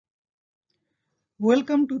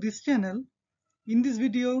Welcome to this channel. In this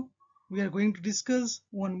video, we are going to discuss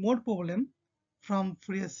one more problem from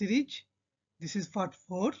Fourier series. This is part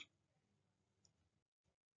 4.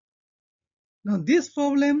 Now this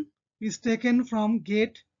problem is taken from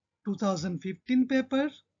GATE 2015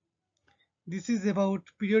 paper. This is about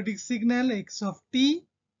periodic signal x of t.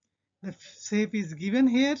 The shape is given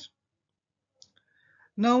here.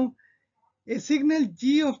 Now a signal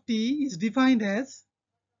g of t is defined as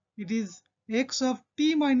it is x of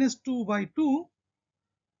t minus 2 by 2.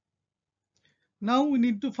 Now we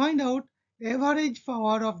need to find out average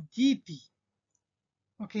power of gt.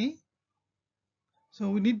 Okay, so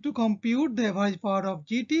we need to compute the average power of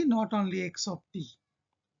gt, not only x of t.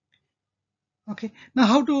 Okay, now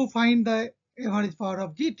how to find the average power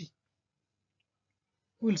of gt?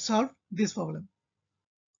 We'll solve this problem.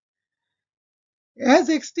 As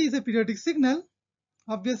xt is a periodic signal,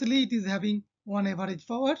 obviously it is having one average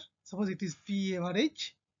power. Suppose it is p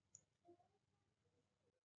average.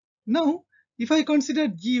 Now if I consider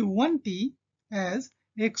g1t as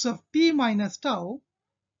x of t minus tau,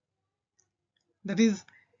 that is,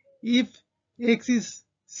 if x is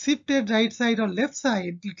shifted right side or left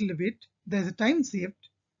side little bit, there is a time shift,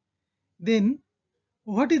 then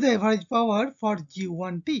what is the average power for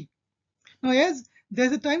g1t? Now as there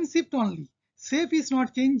is a time shift only, shape is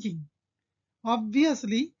not changing,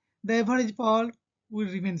 obviously the average power will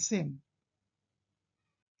remain same.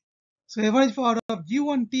 So average power of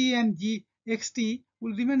g1t and gxt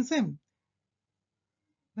will remain same,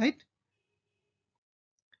 right?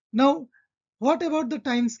 Now what about the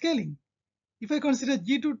time scaling? If I consider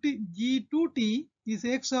g2t is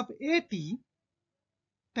x of at,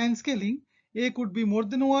 time scaling, a could be more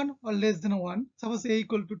than 1 or less than 1. Suppose a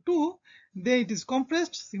equal to 2, then it is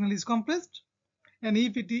compressed, signal is compressed. And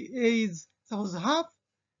if a is suppose half,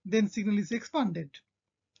 then signal is expanded.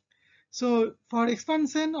 So for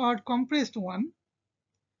expansion or compressed one,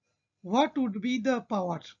 what would be the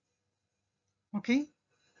power? Okay,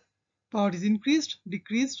 power is increased,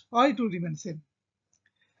 decreased, or it will remain same.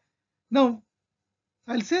 Now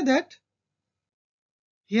I'll say that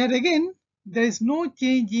here again there is no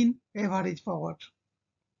change in average power.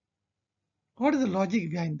 What is the logic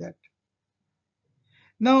behind that?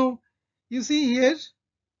 Now you see here,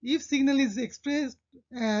 if signal is expressed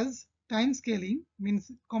as time scaling,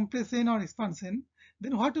 means compression or expansion,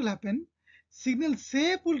 then what will happen? Signal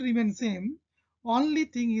shape will remain same. Only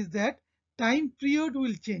thing is that time period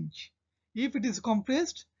will change. If it is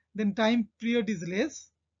compressed, then time period is less,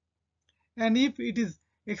 and if it is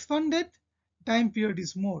expanded, time period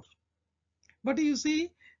is more. But you see,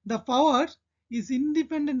 the power is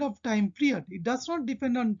independent of time period. It does not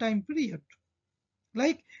depend on time period.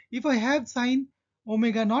 Like if I have sine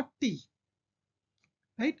omega naught t,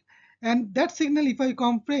 right, and that signal if I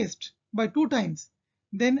compressed by 2 times,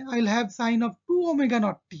 then I'll have sine of 2 omega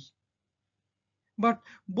naught t. But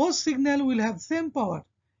both signal will have same power.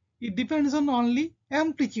 It depends on only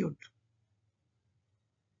amplitude,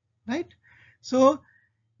 right? So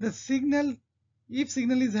the signal, if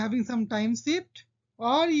signal is having some time shift,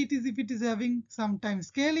 or if it is having some time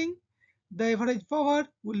scaling, the average power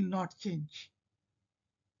will not change.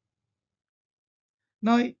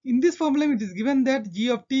 Now in this problem it is given that g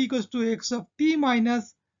of t equals to x of t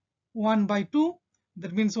minus 1 by 2.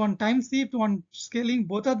 That means one time shift, one scaling,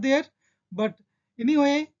 both are there. But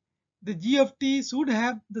anyway, the g of t should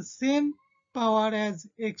have the same power as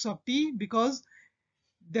x of t because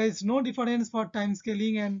there is no difference for time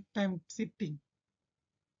scaling and time shifting,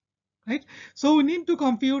 right? So we need to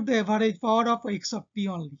compute the average power of x of t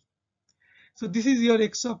only. So this is your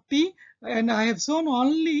x of t, and I have shown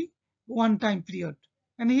only one time period.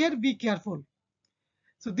 And here be careful.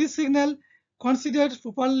 So this signal considered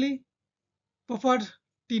proper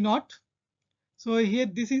t naught. So here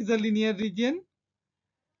this is the linear region,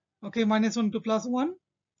 okay, -1 to +1,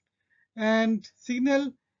 and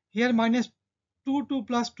signal here -2 to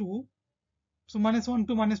 +2. So -1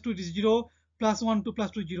 to -2 is 0, +1 to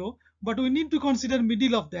 +2 0. But we need to consider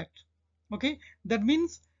middle of that. Okay, that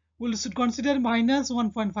means we should consider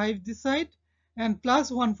 -1.5 this side and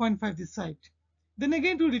 +1.5 this side. Then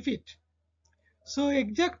again to repeat. So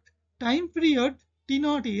exact time period t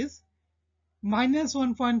naught is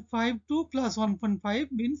 -1.5 to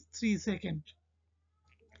 +1.5 means 3 seconds.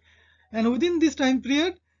 And within this time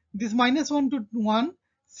period, this -1 to 1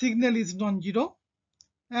 signal is non-zero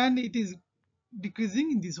and it is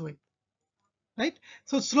decreasing in this way, right?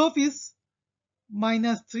 So slope is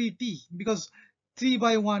 -3t because 3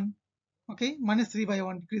 by 1, okay, -3 by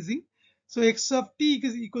 1 decreasing. So x of t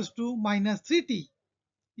is equals to -3t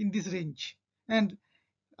in this range. And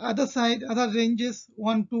other side, other ranges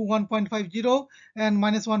 1 to 1.50 and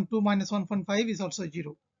 -1 to -1.5 is also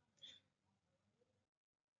 0.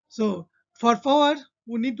 So for power,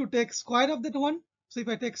 we need to take square of that one. So if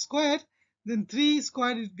I take square, then 3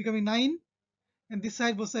 square is becoming 9, and this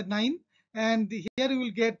side both side 9, and here we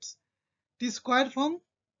will get t square from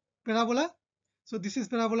parabola. So this is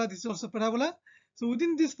parabola, this is also parabola. So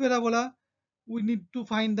within this parabola, we need to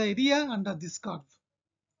find the area under this curve.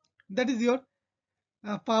 That is your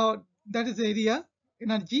power, that is the area,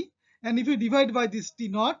 energy. And if you divide by this T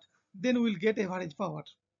naught, then we will get average power,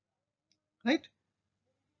 right?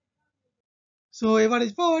 So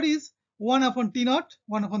average power is 1 upon T naught,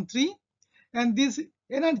 1 upon 3. And this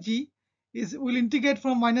energy is will integrate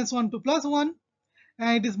from -1 to +1,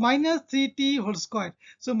 and it is minus 3t whole square.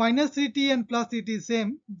 So minus 3t and plus 3t is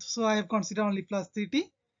same. So I have considered only plus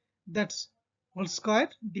 3t. That's whole square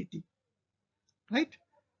dt, right?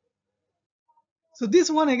 So this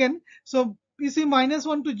one again. So you see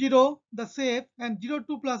 -1 to 0 the shape, and 0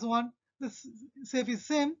 to +1 the shape is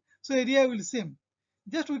same. So area will same.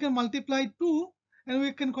 Just we can multiply 2 and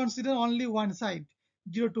we can consider only one side,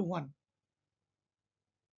 0 to 1.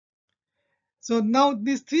 So now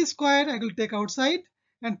this 3 square I will take outside,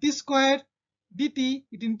 and t square dt,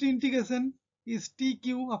 it into integration is t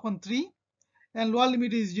cube upon 3, and lower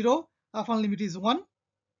limit is 0, upper limit is 1.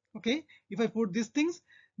 Okay, if I put these things,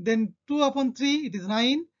 then 2 upon 3 it is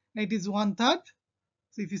 9, and it is 1/3.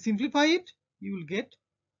 So if you simplify it, you will get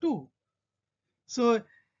 2. So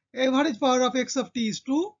average power of x of t is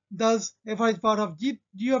 2, thus average power of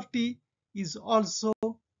g of t is also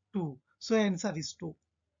 2. So answer is 2,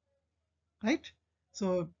 right?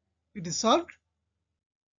 So it is solved.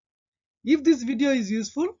 If this video is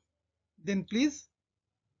useful, then please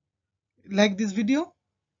like this video.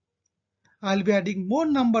 I'll be adding more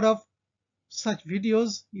number of such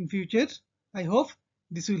videos in future. I hope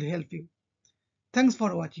this will help you. Thanks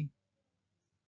for watching.